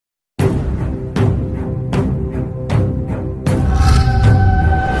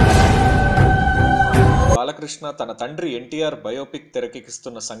బాలకృష్ణ తన తండ్రి ఎన్టీఆర్ బయోపిక్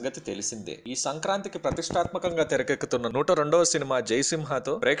తెరకెక్కిస్తున్న సంగతి తెలిసిందే. ఈ సంక్రాంతికి ప్రతిష్టాత్మకంగా తెరకెక్కుతున్న 102వ సినిమా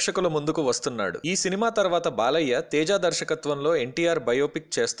జైసింహాతో ప్రేక్షకుల ముందుకు వస్తున్నాడు. ఈ సినిమా తర్వాత బాలయ్య తేజ దర్శకత్వంలో ఎన్టీఆర్ బయోపిక్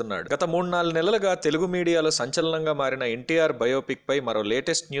చేస్తున్నాడు. గత 3-4 నెలలుగా తెలుగు మీడియాలో సంచలనంగా మారిన ఎన్టీఆర్ బయోపిక్ పై మరో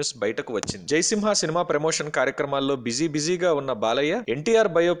లేటెస్ట్ న్యూస్ బయటకు వచ్చింది. జైసింహ సినిమా ప్రమోషన్ కార్యక్రమాల్లో బిజీగా ఉన్న బాలయ్య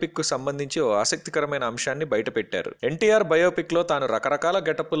ఎన్టీఆర్ బయోపిక్ కు సంబంధించి ఓ ఆసక్తికరమైన అంశాన్ని బయటపెట్టారు. ఎన్టీఆర్ బయోపిక్ లో తాను రకరకాల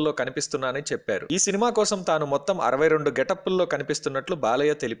గెటప్పుల్లో కనిపిస్తున్నానని చెప్పారు. ఈ సినిమా కోసం తాను మొత్తం 62 గెటప్పుల్లో కనిపిస్తున్నట్లు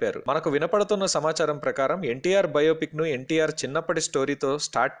బాలయ్య తెలిపారు. మనకు వినపడుతున్న సమాచారం ప్రకారం ఎన్టీఆర్ బయోపిక్ ను ఎన్టీఆర్ చిన్నప్పటి స్టోరీతో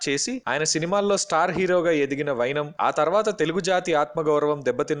స్టార్ట్ చేసి ఆయన సినిమాల్లో స్టార్ హీరోగా ఎదిగిన వైనం, ఆ తర్వాత తెలుగు జాతి ఆత్మగౌరవం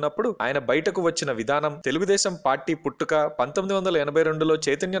దెబ్బతిన్నప్పుడు ఆయన బయటకు వచ్చిన విధానం, తెలుగుదేశం పార్టీ పుట్టుక, 1982లో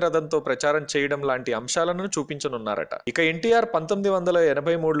చైతన్య రథంతో ప్రచారం చేయడం లాంటి అంశాలను చూపించనున్నారట. ఇక ఎన్టీఆర్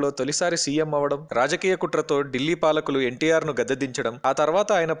 1983లో తొలిసారి సీఎం అవడం, రాజకీయ కుట్రతో ఢిల్లీ పాలకులు ఎన్టీఆర్ ను గద్దెదించడం, ఆ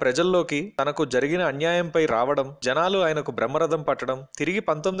తర్వాత ఆయన ప్రజల్లోకి తనకు జరిగిన అన్యాయంపై రావడం, జనాలు ఆయనకు బ్రహ్మరథం పట్టడం, తిరిగి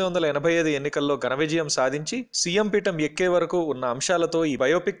 1985 ఎన్నికల్లో ఘన విజయం సాధించి సీఎం పీఠం ఎక్కే వరకు ఉన్న అంశాలతో ఈ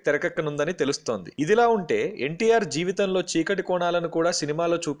బయోపిక్ తెరకెక్కనుందని తెలుస్తోంది. ఇదిలా ఉంటే ఎన్టీఆర్ జీవితంలో చీకటి కోణాలను కూడా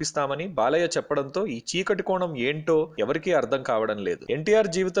సినిమాలో చూపిస్తామని బాలయ్య చెప్పడంతో ఈ చీకటి కోణం ఏంటో ఎవరికీ అర్థం కావడం లేదు. ఎన్టీఆర్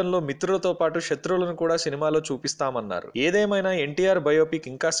జీవితంలో మిత్రులతో పాటు శత్రువులను కూడా సినిమాలో చూపిస్తామన్నారు. ఏదేమైనా ఎన్టీఆర్ బయోపిక్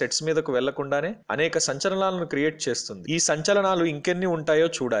ఇంకా సెట్స్ మీదకు వెళ్లకుండానే అనేక సంచలనాలను క్రియేట్ చేస్తుంది. ఈ సంచలనాలు ఇంకెన్ని ఉంటాయో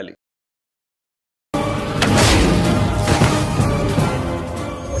చూడాలి.